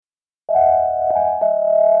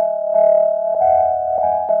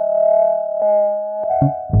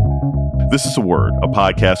This is A Word, a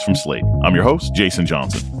podcast from Slate. I'm your host, Jason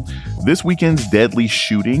Johnson. This weekend's deadly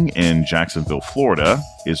shooting in Jacksonville, Florida,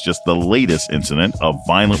 is just the latest incident of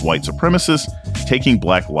violent white supremacists taking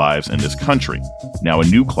black lives in this country. Now, a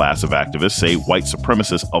new class of activists say white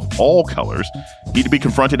supremacists of all colors need to be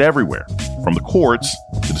confronted everywhere, from the courts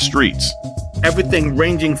to the streets. Everything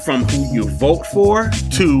ranging from who you vote for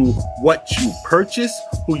to what you purchase,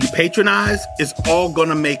 who you patronize, is all going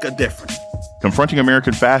to make a difference. Confronting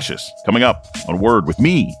American fascists, coming up on Word with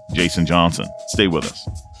me, Jason Johnson. Stay with us.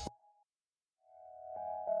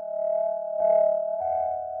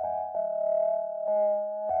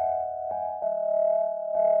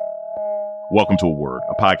 Welcome to A Word,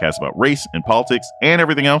 a podcast about race and politics and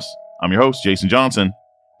everything else. I'm your host, Jason Johnson.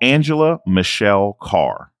 Angela Michelle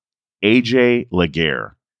Carr, AJ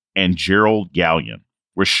Laguerre, and Gerald Gallion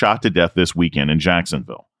were shot to death this weekend in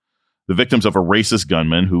Jacksonville, the victims of a racist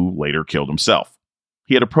gunman who later killed himself.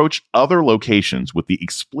 He had approached other locations with the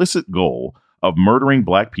explicit goal of murdering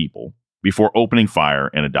black people before opening fire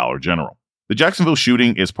in a Dollar General. The Jacksonville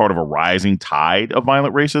shooting is part of a rising tide of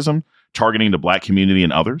violent racism targeting the black community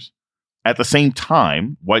and others. At the same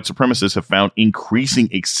time, white supremacists have found increasing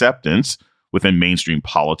acceptance within mainstream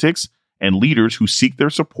politics, and leaders who seek their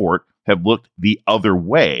support have looked the other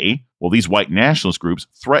way, while these white nationalist groups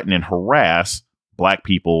threaten and harass black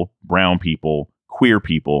people, brown people, queer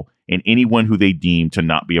people, and anyone who they deem to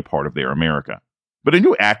not be a part of their America. But a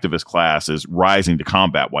new activist class is rising to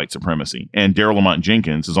combat white supremacy, and Darrell Lamont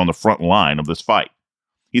Jenkins is on the front line of this fight.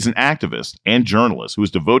 He's an activist and journalist who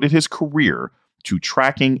has devoted his career to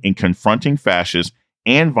tracking and confronting fascists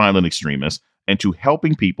and violent extremists and to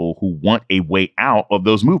helping people who want a way out of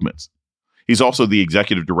those movements. He's also the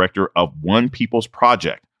executive director of One People's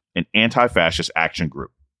Project, an anti-fascist action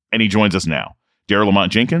group. And he joins us now. Darrell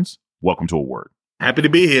Lamont Jenkins, welcome to A Word. Happy to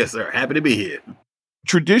be here, sir. Happy to be here.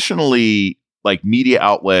 Traditionally, like media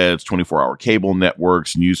outlets, 24-hour cable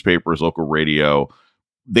networks, newspapers, local radio,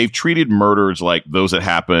 they've treated murders like those that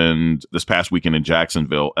happened this past weekend in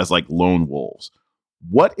Jacksonville as like lone wolves.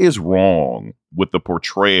 What is wrong with the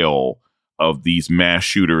portrayal of these mass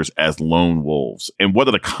shooters as lone wolves? And what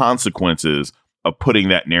are the consequences of putting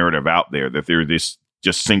that narrative out there that they're this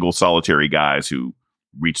just single solitary guys who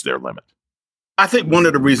reach their limit? I think one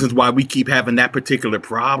of the reasons why we keep having that particular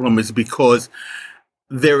problem is because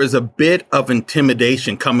there is a bit of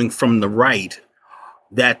intimidation coming from the right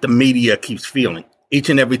that the media keeps feeling each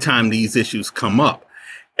and every time these issues come up.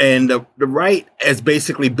 And the right has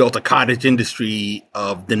basically built a cottage industry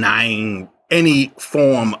of denying any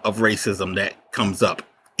form of racism that comes up.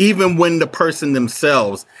 Even when the person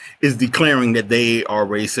themselves is declaring that they are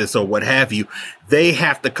racist or what have you, they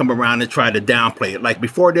have to come around and try to downplay it. Like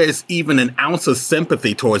before there's even an ounce of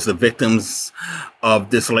sympathy towards the victims of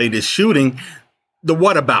this latest shooting, the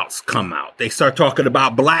whatabouts come out. They start talking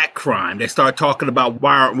about black crime. They start talking about,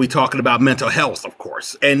 why aren't we talking about mental health, of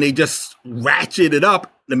course? And they just ratchet it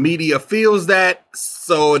up. The media feels that,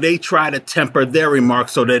 so they try to temper their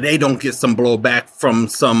remarks so that they don't get some blowback from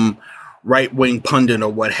some right-wing pundit or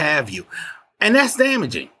what have you. And that's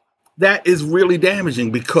damaging. That is really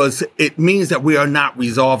damaging because it means that we are not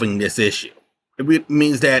resolving this issue. It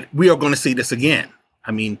means that we are going to see this again.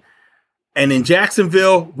 And in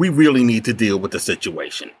Jacksonville, we really need to deal with the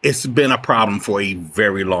situation. It's been a problem for a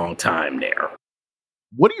very long time there.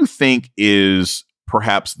 What do you think is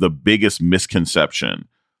perhaps the biggest misconception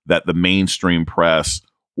that the mainstream press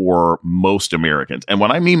or most Americans, and when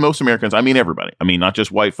I mean most Americans, I mean everybody. I mean, not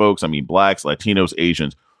just white folks. I mean, blacks, Latinos,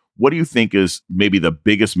 Asians. What do you think is maybe the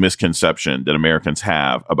biggest misconception that Americans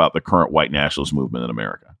have about the current white nationalist movement in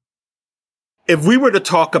America? If we were to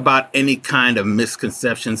talk about any kind of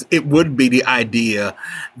misconceptions, it would be the idea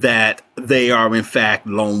that they are, in fact,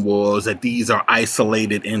 lone wolves, that these are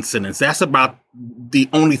isolated incidents. That's about the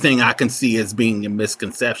only thing I can see as being a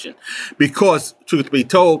misconception. Because, truth be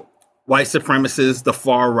told, white supremacists, the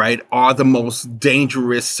far right, are the most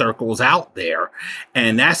dangerous circles out there.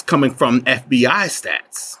 And that's coming from FBI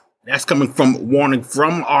stats. That's coming from warning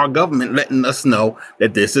from our government, letting us know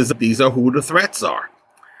that these are who the threats are,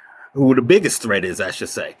 who the biggest threat is, I should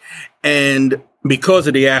say. And because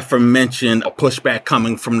of the aforementioned pushback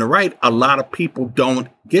coming from the right, a lot of people don't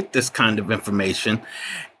get this kind of information.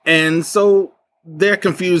 And so they're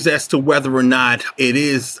confused as to whether or not it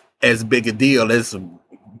is as big a deal as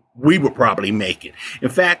we would probably make it. In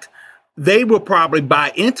fact, they will probably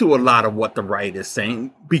buy into a lot of what the right is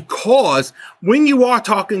saying, because when you are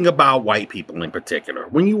talking about white people in particular,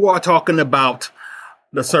 when you are talking about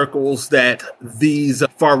the circles that these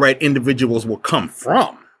far right individuals will come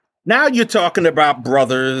from, Now you're talking about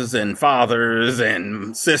brothers and fathers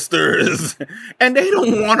and sisters, and they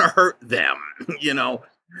don't want to hurt them, you know,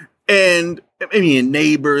 and I mean,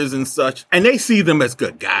 neighbors and such, and they see them as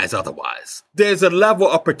good guys otherwise. There's a level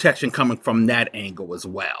of protection coming from that angle as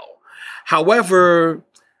well. However,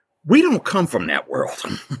 we don't come from that world.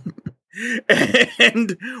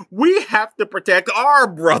 And we have to protect our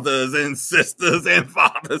brothers and sisters and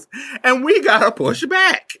fathers, and we got to push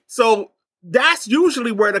back. So that's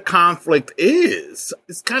usually where the conflict is.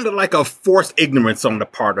 It's kind of like a forced ignorance on the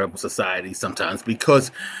part of society sometimes,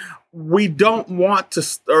 because we don't want to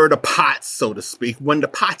stir the pot, so to speak, when the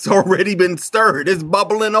pot's already been stirred. It's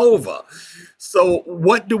bubbling over. So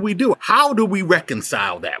what do? How do we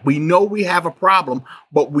reconcile that? We know we have a problem,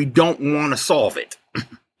 but we don't want to solve it.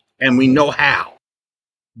 And we know how.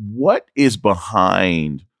 What is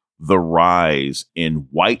behind the rise in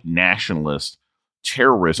white nationalist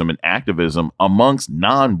terrorism and activism amongst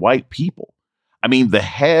non-white people? I mean, the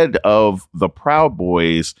head of the Proud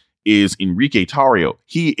Boys is Enrique Tarrio.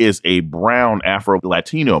 He is a brown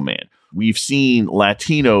Afro-Latino man. We've seen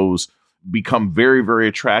Latinos become very, very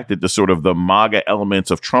attracted to sort of the MAGA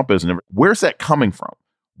elements of Trumpism. Where's that coming from?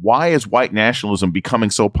 Why is white nationalism becoming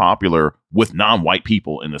so popular with non-white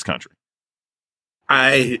people in this country?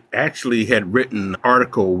 I actually had written an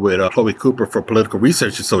article with Chloe Cooper for Political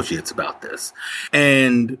Research Associates about this.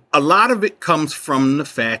 And a lot of it comes from the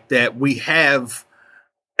fact that we have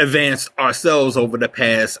advanced ourselves over the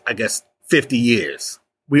past, 50 years.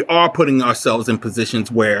 We are putting ourselves in positions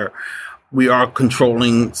where we are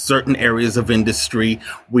controlling certain areas of industry.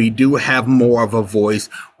 We do have more of a voice.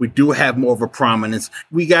 We do have more of a prominence.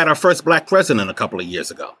 We got our first black president a couple of years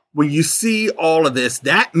ago. When you see all of this,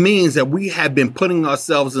 that means that we have been putting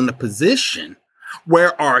ourselves in a position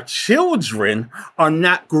where our children are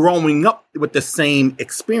not growing up with the same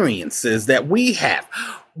experiences that we have.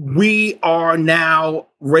 We are now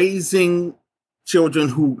raising children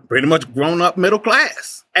who pretty much grown up middle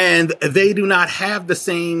class, and they do not have the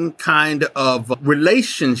same kind of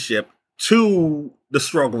relationship to the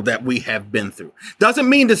struggle that we have been through. Doesn't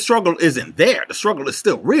mean the struggle isn't there. The struggle is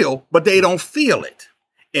still real, but they don't feel it.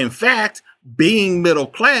 In fact, being middle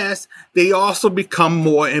class, they also become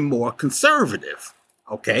more and more conservative.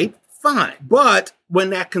 Okay, fine. But when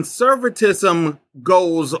that conservatism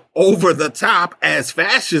goes over the top, as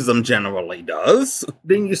fascism generally does,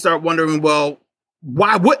 then you start wondering, well,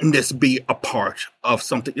 why wouldn't this be a part of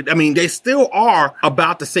something? I mean, they still are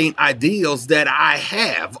about the same ideals that I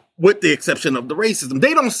have, with the exception of the racism.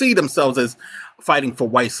 They don't see themselves as fighting for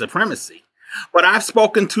white supremacy. But I've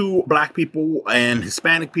spoken to Black people and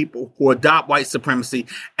Hispanic people who adopt white supremacy,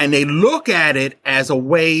 and they look at it as a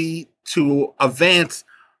way to advance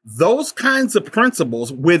those kinds of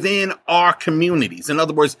principles within our communities. In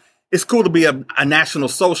other words, it's cool to be a national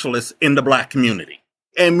socialist in the Black community.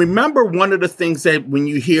 And remember, one of the things that when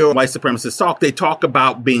you hear white supremacists talk, they talk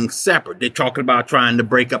about being separate. They talk about trying to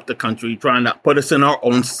break up the country, trying to put us in our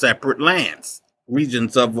own separate lands,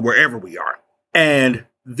 regions of wherever we are. And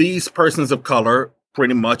these persons of color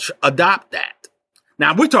pretty much adopt that.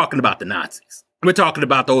 Now, we're talking about the Nazis. We're talking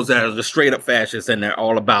about those that are the straight up fascists, and they're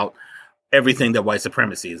all about everything that white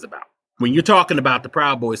supremacy is about. When you're talking about the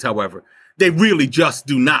Proud Boys, however, they really just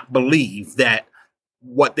do not believe that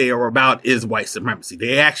what they are about is white supremacy.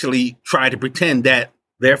 They actually try to pretend that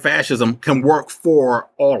their fascism can work for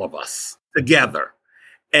all of us together.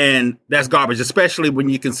 And that's garbage, especially when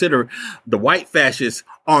you consider the white fascists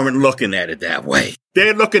aren't looking at it that way.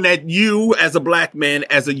 They're looking at you as a Black man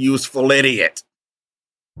as a useful idiot.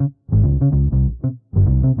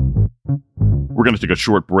 We're going to take a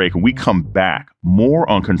short break. When we come back, more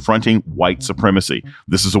on confronting white supremacy.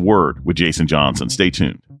 This is A Word with Jason Johnson. Stay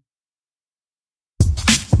tuned.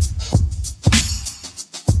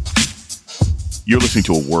 You're listening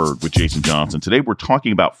to A Word with Jason Johnson. Today, we're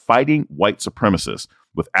talking about fighting white supremacists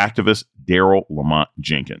with activist Daryl Lamont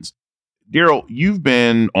Jenkins. Daryl, you've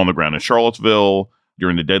been on the ground in Charlottesville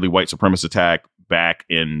during the deadly white supremacist attack back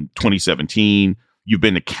in 2017. You've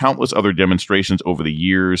been to countless other demonstrations over the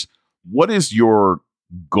years. What is your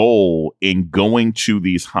goal in going to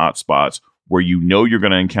these hotspots where you know you're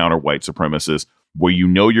going to encounter white supremacists, where you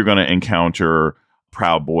know you're going to encounter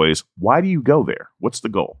Proud Boys? Why do you go there? What's the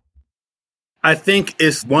goal? I think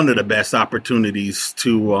it's one of the best opportunities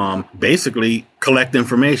to basically collect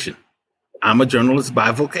information. I'm a journalist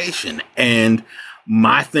by vocation, and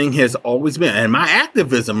my thing has always been, and my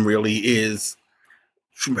activism really is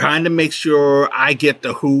trying to make sure I get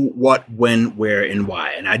the who, what, when, where, and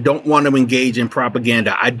why. And I don't want to engage in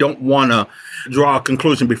propaganda. I don't want to draw a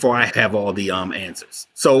conclusion before I have all the answers.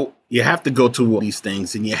 So you have to go to these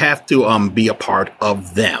things and you have to be a part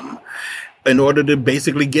of them in order to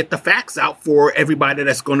basically get the facts out for everybody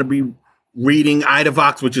that's going to be reading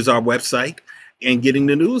IDAVOX, which is our website, and getting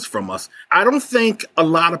the news from us. I don't think a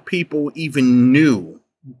lot of people even knew,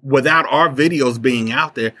 without our videos being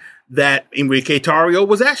out there, that Enrique Tarrio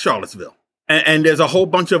was at Charlottesville. And there's a whole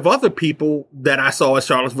bunch of other people that I saw at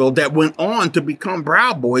Charlottesville that went on to become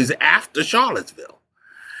Proud Boys after Charlottesville.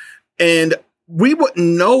 And we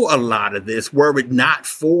wouldn't know a lot of this were it not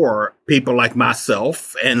for people like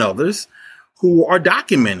myself and others who are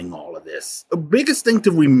documenting all of this. The biggest thing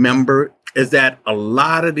to remember is that a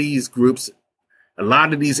lot of these groups, a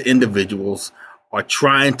lot of these individuals are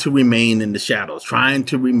trying to remain in the shadows, trying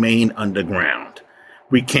to remain underground.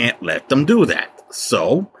 We can't let them do that.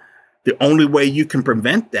 So the only way you can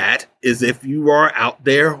prevent that is if you are out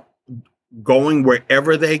there going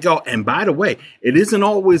wherever they go. And by the way, it isn't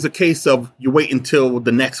always a case of you wait until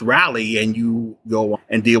the next rally and you go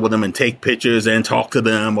and deal with them and take pictures and talk to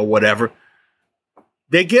them or whatever.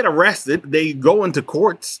 They get arrested. They go into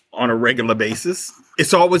courts on a regular basis.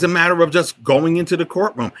 It's always a matter of just going into the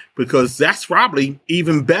courtroom, because that's probably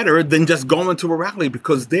even better than just going to a rally,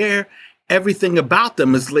 because there, everything about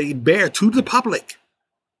them is laid bare to the public.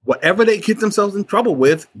 Whatever they get themselves in trouble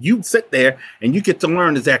with, you sit there and you get to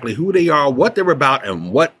learn exactly who they are, what they're about,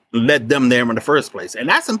 and what led them there in the first place. And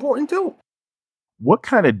that's important too. What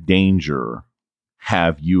kind of danger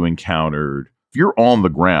have you encountered? If you're on the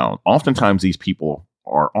ground, oftentimes these people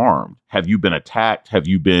are armed. Have you been attacked? Have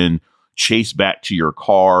you been chased back to your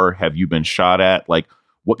car? Have you been shot at? Like,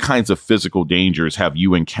 what kinds of physical dangers have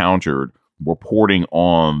you encountered reporting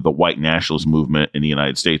on the white nationalist movement in the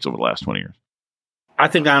United States over the last 20 years? I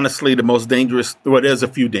think, honestly, the most dangerous, well, there's a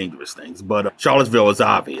few dangerous things, but Charlottesville is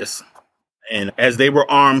obvious. And as they were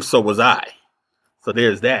armed, so was I. So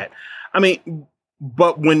there's that. I mean,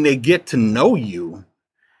 but when they get to know you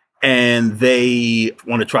and they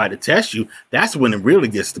want to try to test you, that's when it really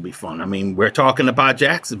gets to be fun. I mean, we're talking about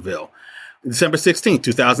Jacksonville. December 16th,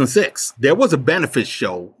 2006. There was a benefit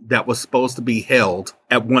show that was supposed to be held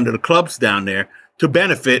at one of the clubs down there to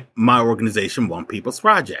benefit my organization, One People's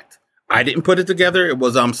Project. I didn't put it together. It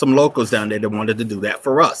was some locals down there that wanted to do that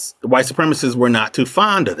for us. The white supremacists were not too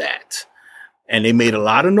fond of that, and they made a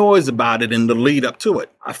lot of noise about it in the lead up to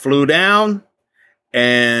it. I flew down,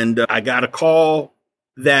 and I got a call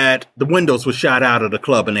that the windows were shot out of the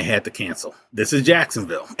club and they had to cancel. This is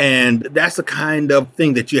Jacksonville. And that's the kind of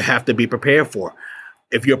thing that you have to be prepared for.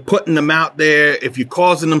 If you're putting them out there, if you're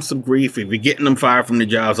causing them some grief, if you're getting them fired from the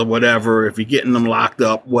jobs or whatever, if you're getting them locked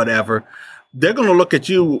up, whatever, they're going to look at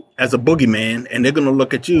you as a boogeyman, and they're going to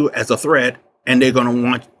look at you as a threat, and they're going to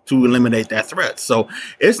want to eliminate that threat. So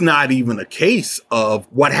it's not even a case of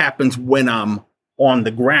what happens when I'm on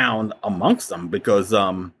the ground amongst them, because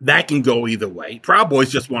that can go either way. Proud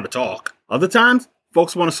Boys just want to talk. Other times,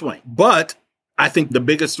 folks want to swing. But I think the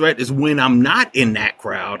biggest threat is when I'm not in that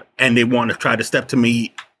crowd and they want to try to step to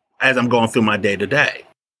me as I'm going through my day-to-day.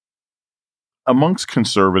 Amongst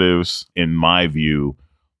conservatives, in my view,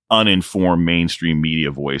 uninformed mainstream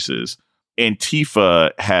media voices,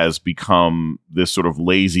 Antifa has become this sort of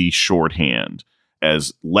lazy shorthand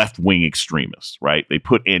as left-wing extremists, right? They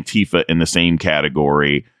put Antifa in the same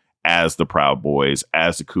category as the Proud Boys,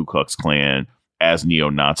 as the Ku Klux Klan, as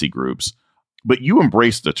neo-Nazi groups. But you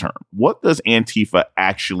embrace the term. What does Antifa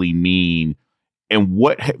actually mean? And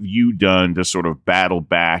what have you done to sort of battle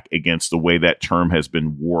back against the way that term has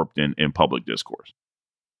been warped in public discourse?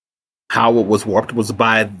 How it was warped was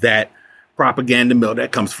by that propaganda mill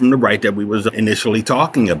that comes from the right that we was initially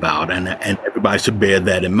talking about. And everybody should bear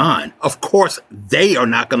that in mind. Of course, they are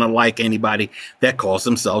not going to like anybody that calls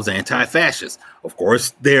themselves anti-fascist. Of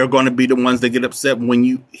course, they're going to be the ones that get upset when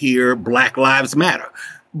you hear Black Lives Matter.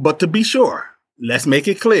 But to be sure, let's make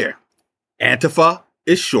it clear. Antifa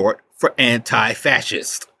is short for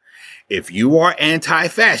anti-fascist. If you are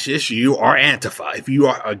anti-fascist, you are Antifa. If you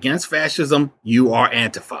are against fascism, you are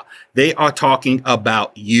Antifa. They are talking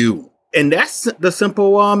about you. And that's the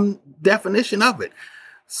simple definition of it.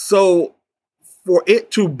 So for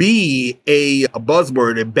it to be a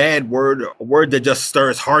buzzword, a bad word, a word that just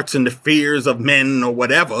stirs hearts and the fears of men or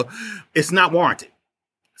whatever, it's not warranted.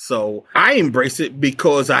 So I embrace it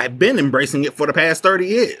because I've been embracing it for the past 30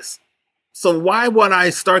 years. So why would I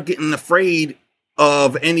start getting afraid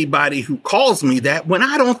of anybody who calls me that when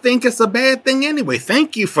I don't think it's a bad thing anyway?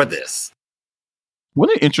 Thank you for this. One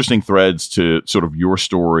of the interesting threads to sort of your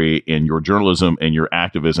story and your journalism and your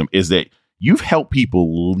activism is that you've helped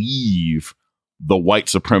people leave the white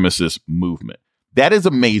supremacist movement. That is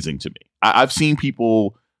amazing to me. I've seen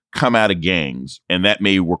people come out of gangs, and that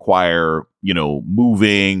may require,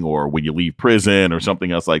 moving or when you leave prison or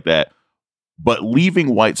something else like that. But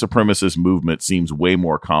leaving white supremacist movement seems way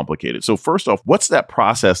more complicated. So first off, what's that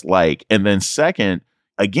process like? And then second,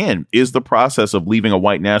 again, is the process of leaving a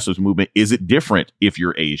white nationalist movement, is it different if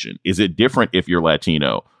you're Asian? Is it different if you're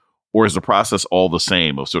Latino? Or is the process all the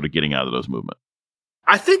same of sort of getting out of those movements?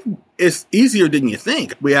 I think it's easier than you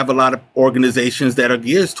think. We have a lot of organizations that are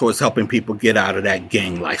geared towards helping people get out of that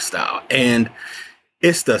gang lifestyle. And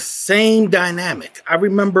it's the same dynamic. I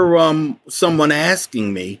remember someone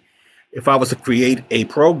asking me if I was to create a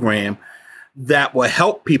program that will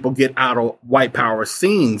help people get out of white power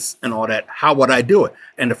scenes and all that, how would I do it?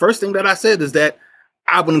 And the first thing that I said is that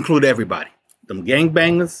I would include everybody. Them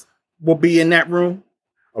gangbangers will be in that room,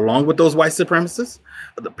 along with those white supremacists,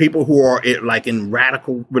 the people who are in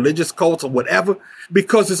radical religious cults or whatever,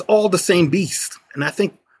 because it's all the same beast. And I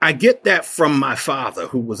think I get that from my father,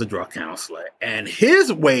 who was a drug counselor, and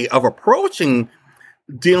his way of approaching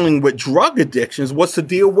dealing with drug addictions was to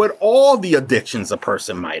deal with all the addictions a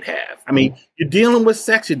person might have. I mean, you're dealing with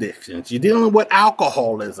sex addictions, you're dealing with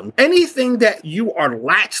alcoholism, anything that you are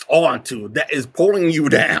latched onto that is pulling you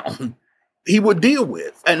down, he would deal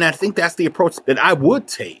with. And I think that's the approach that I would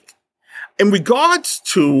take. In regards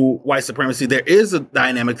to white supremacy, there is a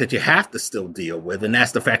dynamic that you have to still deal with, and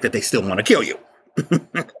that's the fact that they still want to kill you.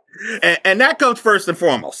 and that comes first and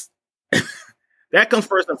foremost. That comes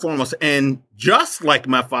first and foremost. And just like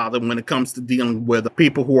my father, when it comes to dealing with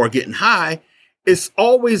people who are getting high, it's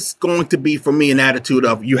always going to be, for me, an attitude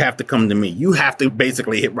of, you have to come to me. You have to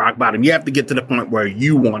basically hit rock bottom. You have to get to the point where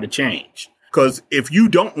you want to change. Because if you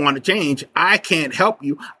don't want to change, I can't help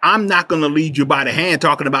you. I'm not going to lead you by the hand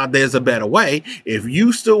talking about there's a better way. If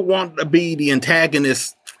you still want to be the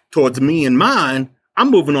antagonist towards me and mine,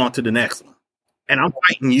 I'm moving on to the next one. And I'm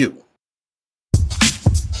fighting you.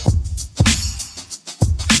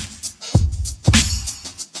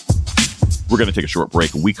 We're going to take a short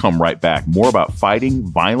break. When we come right back, more about fighting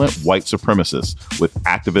violent white supremacists with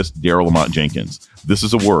activist Daryl Lamont Jenkins. This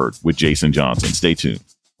is A Word with Jason Johnson. Stay tuned.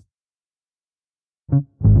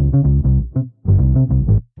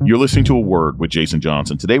 You're listening to A Word with Jason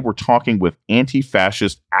Johnson. Today, we're talking with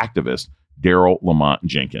anti-fascist activist Daryl Lamont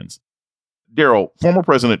Jenkins. Daryl, former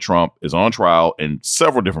President Trump is on trial in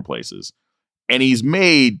several different places, and he's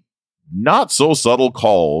made not so subtle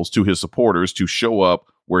calls to his supporters to show up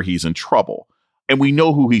where he's in trouble. And we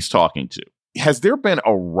know who he's talking to. Has there been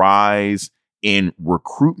a rise in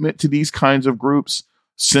recruitment to these kinds of groups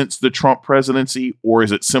since the Trump presidency? Or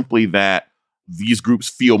is it simply that these groups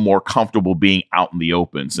feel more comfortable being out in the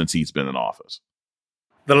open since he's been in office?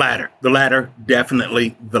 The latter,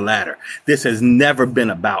 definitely the latter. This has never been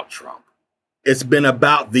about Trump. It's been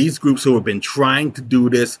about these groups who have been trying to do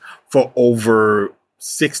this for over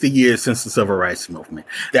 60 years since the Civil Rights Movement.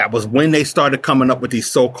 That was when they started coming up with these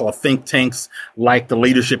so-called think tanks like the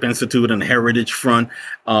Leadership Institute and the Heritage Front,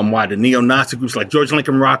 while the neo-Nazi groups like George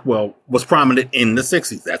Lincoln Rockwell was prominent in the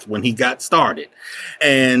 60s. That's when he got started.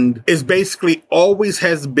 And it's basically always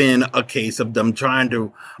has been a case of them trying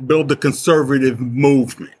to build the conservative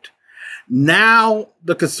movement. Now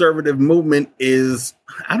the conservative movement is,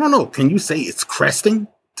 I don't know, can you say it's cresting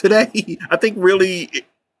today? I think really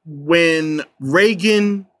when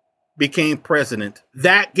Reagan became president,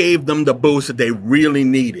 that gave them the boost that they really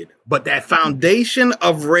needed. But that foundation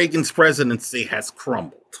of Reagan's presidency has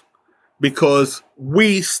crumbled because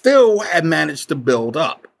we still have managed to build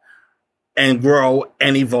up and grow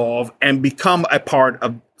and evolve and become a part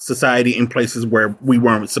of society in places where we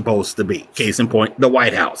weren't supposed to be. Case in point, the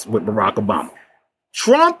White House with Barack Obama.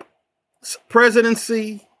 Trump's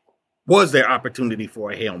presidency was their opportunity for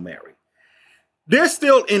a Hail Mary. They're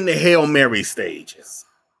still in the Hail Mary stages.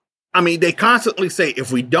 I mean, they constantly say,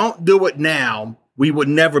 if we don't do it now, we would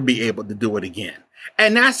never be able to do it again.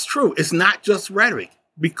 And that's true. It's not just rhetoric,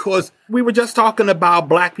 because we were just talking about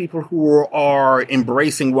black people who are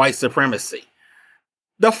embracing white supremacy.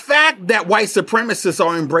 The fact that white supremacists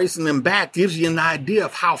are embracing them back gives you an idea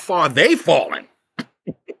of how far they've fallen.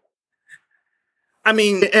 I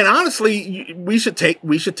mean, and honestly, we should take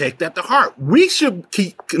that to heart. We should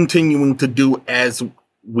keep continuing to do as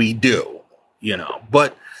we do,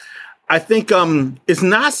 But I think it's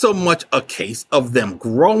not so much a case of them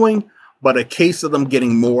growing, but a case of them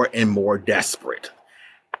getting more and more desperate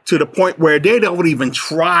to the point where they don't even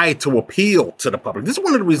try to appeal to the public. This is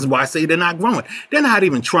one of the reasons why I say they're not growing. They're not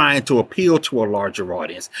even trying to appeal to a larger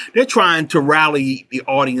audience. They're trying to rally the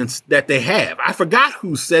audience that they have. I forgot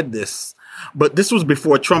who said this. But this was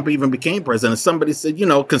before Trump even became president. Somebody said,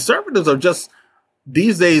 conservatives are just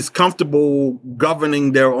these days comfortable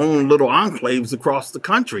governing their own little enclaves across the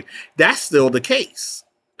country. That's still the case.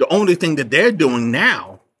 The only thing that they're doing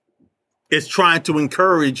now is trying to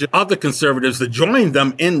encourage other conservatives to join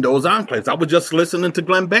them in those enclaves. I was just listening to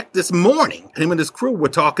Glenn Beck this morning. Him and his crew were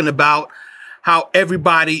talking about how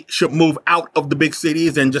everybody should move out of the big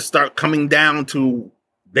cities and just start coming down to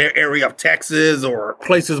their area of Texas or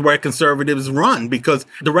places where conservatives run because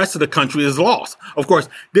the rest of the country is lost. Of course,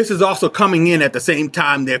 this is also coming in at the same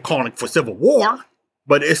time they're calling for civil war,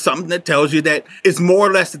 but it's something that tells you that it's more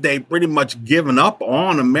or less that they've pretty much given up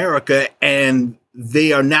on America and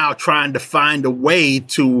they are now trying to find a way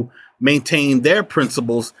to maintain their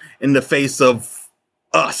principles in the face of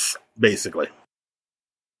us, basically.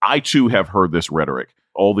 I, too, have heard this rhetoric.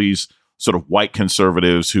 All these sort of white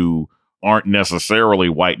conservatives who aren't necessarily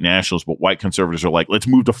white nationalists, but white conservatives are like, let's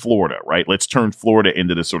move to Florida, right? Let's turn Florida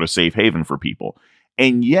into this sort of safe haven for people.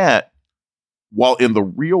 And yet, while in the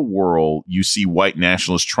real world, you see white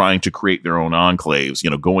nationalists trying to create their own enclaves,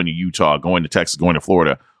 going to Utah, going to Texas, going to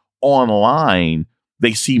Florida, online,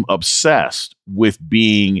 they seem obsessed with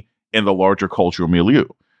being in the larger cultural milieu.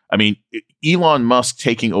 I mean, Elon Musk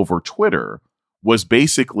taking over Twitter was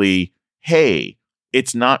basically, hey,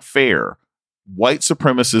 it's not fair. White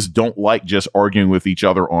supremacists don't like just arguing with each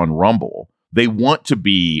other on Rumble. They want to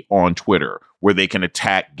be on Twitter where they can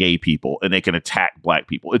attack gay people and they can attack black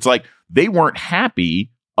people. It's like they weren't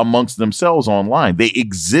happy amongst themselves online. They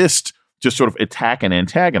exist to sort of attack and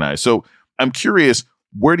antagonize. So I'm curious,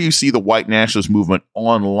 where do you see the white nationalist movement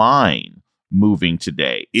online moving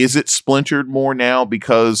today? Is it splintered more now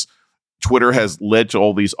because Twitter has led to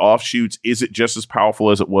all these offshoots? Is it just as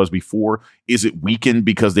powerful as it was before? Is it weakened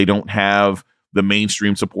because they don't have the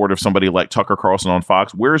mainstream support of somebody like Tucker Carlson on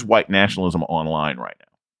Fox? Where's white nationalism online right now?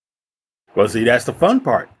 Well, see, that's the fun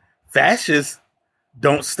part. Fascists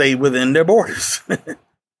don't stay within their borders.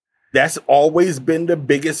 That's always been the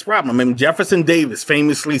biggest problem. I mean, Jefferson Davis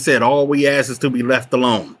famously said, all we ask is to be left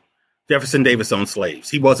alone. Jefferson Davis owned slaves.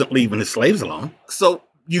 He wasn't leaving his slaves alone. So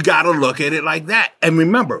you got to look at it like that. And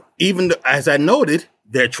remember, even as I noted,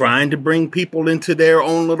 they're trying to bring people into their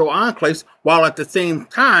own little enclaves while at the same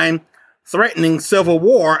time threatening civil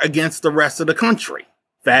war against the rest of the country.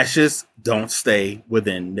 Fascists don't stay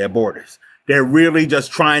within their borders. They're really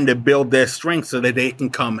just trying to build their strength so that they can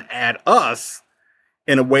come at us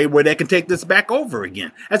in a way where they can take this back over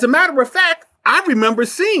again. As a matter of fact, I remember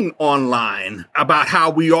seeing online about how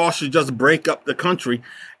we all should just break up the country.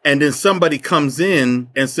 And then somebody comes in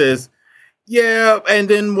and says, yeah, and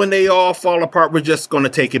then when they all fall apart, we're just going to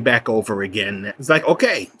take it back over again. It's like,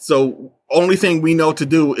 okay, so only thing we know to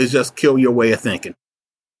do is just kill your way of thinking.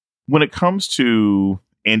 When it comes to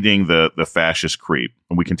ending the fascist creep,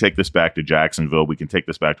 and we can take this back to Jacksonville, we can take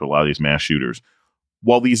this back to a lot of these mass shooters,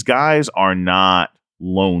 while these guys are not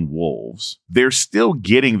lone wolves, they're still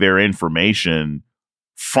getting their information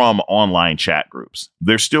from online chat groups.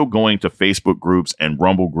 They're still going to Facebook groups and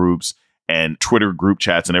Rumble groups and Twitter group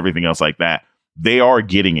chats and everything else like that. They are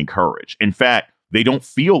getting encouraged. In fact, they don't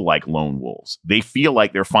feel like lone wolves. They feel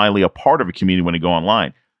like they're finally a part of a community when they go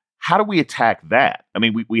online. How do we attack that? I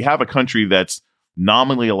mean, we have a country that's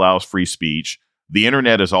nominally allows free speech. The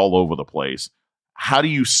internet is all over the place. How do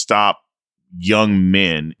you stop young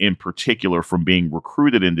men in particular from being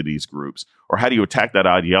recruited into these groups? Or how do you attack that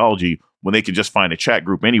ideology when they can just find a chat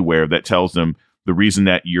group anywhere that tells them the reason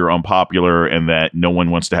that you're unpopular and that no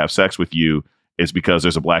one wants to have sex with you is because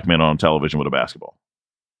there's a black man on television with a basketball?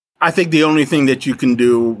 I think the only thing that you can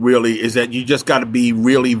do really is that you just got to be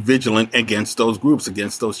really vigilant against those groups,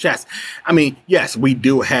 against those chats. I mean, yes, we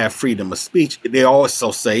do have freedom of speech. They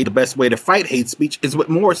also say the best way to fight hate speech is with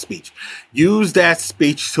more speech. Use that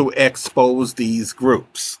speech to expose these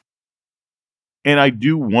groups. And I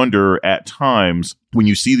do wonder at times when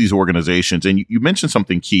you see these organizations, and you mentioned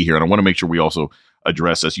something key here, and I want to make sure we also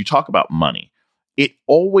address this. You talk about money. It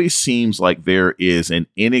always seems like there is an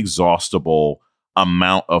inexhaustible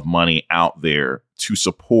amount of money out there to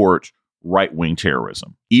support right-wing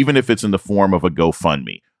terrorism, even if it's in the form of a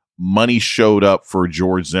GoFundMe. Money showed up for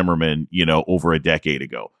George Zimmerman, over a decade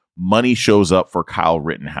ago. Money shows up for Kyle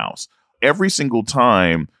Rittenhouse. Every single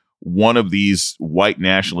time one of these white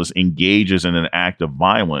nationalists engages in an act of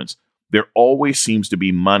violence, there always seems to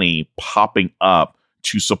be money popping up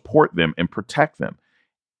to support them and protect them.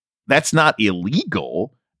 That's not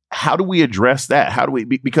illegal. How do we address that?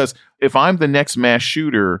 Because if I'm the next mass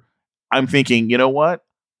shooter, I'm thinking, you know what?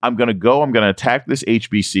 I'm going to attack this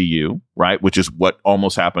HBCU, right? Which is what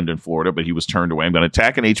almost happened in Florida, but he was turned away. I'm going to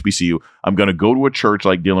attack an HBCU. I'm going to go to a church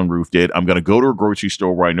like Dylan Roof did. I'm going to go to a grocery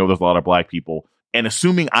store where I know there's a lot of black people. And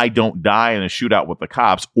assuming I don't die in a shootout with the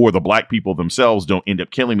cops or the black people themselves don't end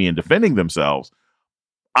up killing me and defending themselves,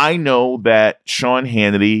 I know that Sean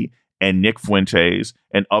Hannity and Nick Fuentes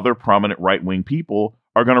and other prominent right-wing people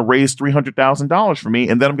are going to raise $300,000 for me.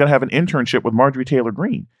 And then I'm going to have an internship with Marjorie Taylor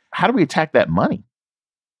Greene. How do we attack that money?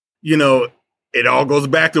 You know, it all goes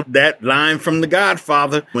back to that line from The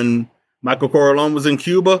Godfather when Michael Corleone was in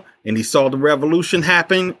Cuba and he saw the revolution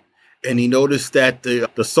happen and he noticed that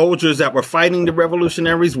the soldiers that were fighting the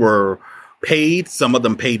revolutionaries were paid. Some of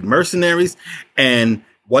them paid mercenaries. And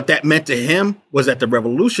what that meant to him was that the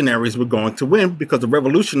revolutionaries were going to win because the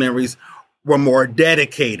revolutionaries were more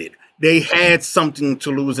dedicated. They had something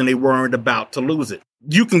to lose and they weren't about to lose it.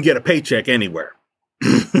 You can get a paycheck anywhere.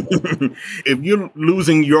 If you're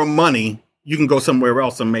losing your money, you can go somewhere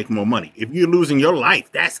else and make more money. If you're losing your life,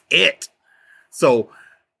 that's it. So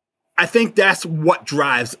I think that's what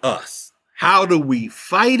drives us. How do we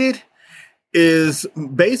fight it? Is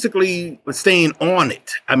basically staying on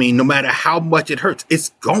it. I mean, no matter how much it hurts, it's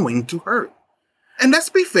going to hurt. And let's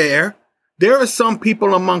be fair. There are some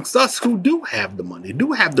people amongst us who do have the money,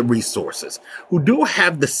 do have the resources, who do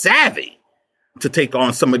have the savvy to take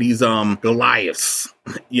on some of these Goliaths,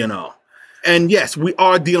 you know. And yes, we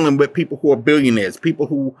are dealing with people who are billionaires, people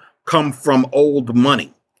who come from old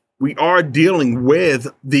money. We are dealing with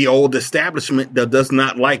the old establishment that does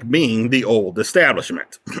not like being the old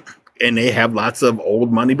establishment. And they have lots of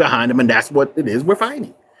old money behind them, and that's what it is we're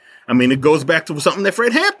fighting. I mean, it goes back to something that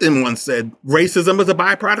Fred Hampton once said, racism is a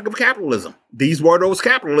byproduct of capitalism. These were those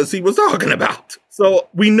capitalists he was talking about. So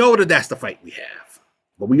we know that that's the fight we have.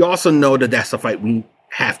 But we also know that that's the fight we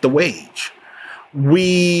have to wage.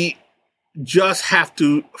 We just have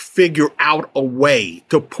to figure out a way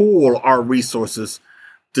to pool our resources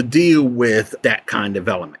to deal with that kind of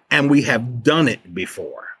element. And we have done it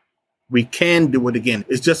before. We can do it again.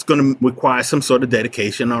 It's just going to require some sort of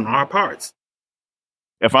dedication on our parts.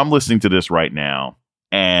 If I'm listening to this right now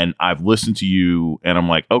and I've listened to you and I'm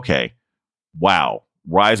like, okay, wow,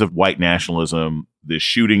 rise of white nationalism, this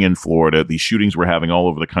shooting in Florida, these shootings we're having all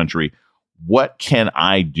over the country. What can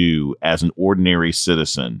I do as an ordinary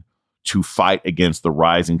citizen to fight against the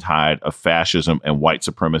rising tide of fascism and white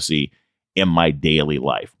supremacy in my daily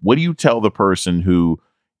life? What do you tell the person who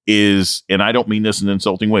is, and I don't mean this in an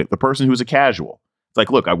insulting way, the person who's a casual? It's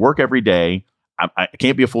like, look, I work every day. I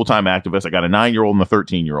can't be a full-time activist. I got a 9-year-old and a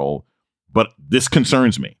 13-year-old, but this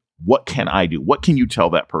concerns me. What can I do? What can you tell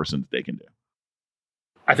that person that they can do?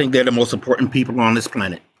 I think they're the most important people on this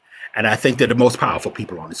planet. And I think they're the most powerful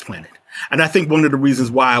people on this planet. And I think one of the reasons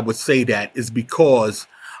why I would say that is because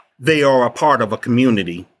they are a part of a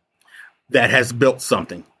community that has built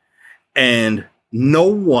something. And no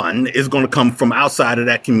one is going to come from outside of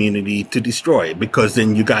that community to destroy it, because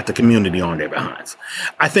then you got the community on their behinds.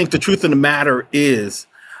 I think the truth of the matter is,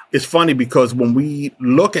 it's funny because when we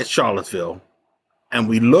look at Charlottesville and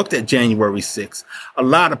we looked at January 6th, a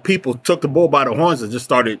lot of people took the bull by the horns and just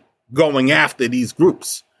started going after these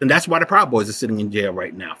groups. And that's why the Proud Boys are sitting in jail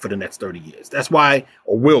right now for the next 30 years. That's why,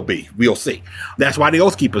 or will be, we'll see. That's why the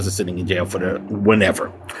Oath Keepers are sitting in jail for the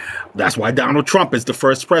whenever. That's why Donald Trump is the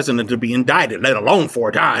first president to be indicted, let alone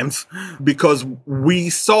 4 times, because we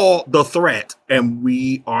saw the threat and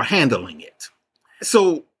we are handling it.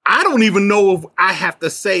 So I don't even know if I have to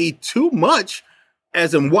say too much,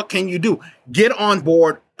 as in what can you do? Get on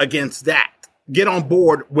board against that. Get on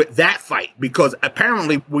board with that fight, because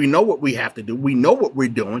apparently we know what we have to do. We know what we're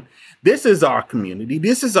doing. This is our community.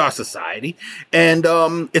 This is our society. And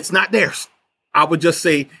it's not theirs. I would just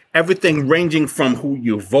say everything ranging from who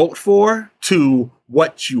you vote for to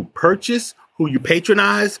what you purchase, who you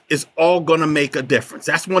patronize, is all going to make a difference.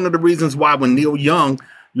 That's one of the reasons why when Neil Young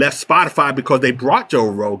left Spotify, because they brought Joe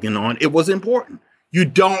Rogan on, it was important. You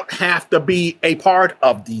don't have to be a part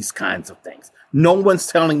of these kinds of things. No one's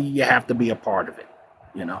telling you have to be a part of it.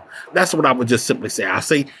 You know, that's what I would just simply say. I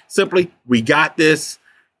say simply, we got this.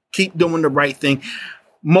 Keep doing the right thing.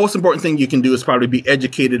 Most important thing you can do is probably be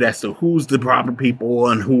educated as to who's the proper people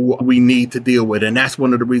and who we need to deal with. And that's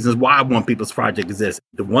one of the reasons why One People's Project exists.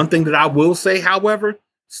 The one thing that I will say, however,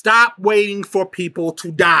 stop waiting for people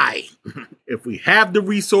to die. If we have the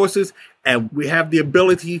resources and we have the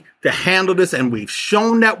ability to handle this, and we've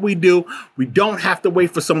shown that we do, we don't have to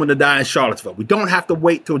wait for someone to die in Charlottesville. We don't have to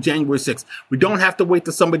wait till January 6th. We don't have to wait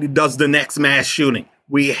till somebody does the next mass shooting.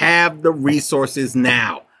 We have the resources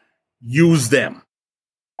now. Use them.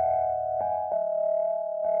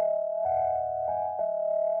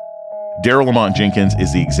 Daryl Lamont Jenkins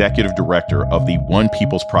is the executive director of the One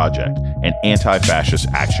People's Project, an anti-fascist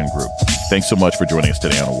action group. Thanks so much for joining us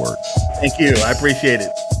today on A Word. Thank you. I appreciate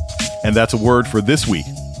it. And that's A Word for this week.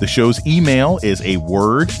 The show's email is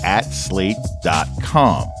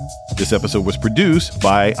aword@slate.com. This episode was produced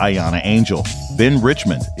by Ayana Angel. Ben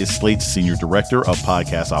Richmond is Slate's Senior Director of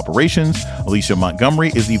Podcast Operations. Alicia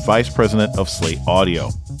Montgomery is the Vice President of Slate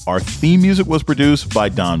Audio. Our theme music was produced by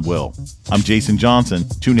Don Will. I'm Jason Johnson.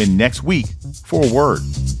 Tune in next week for A Word.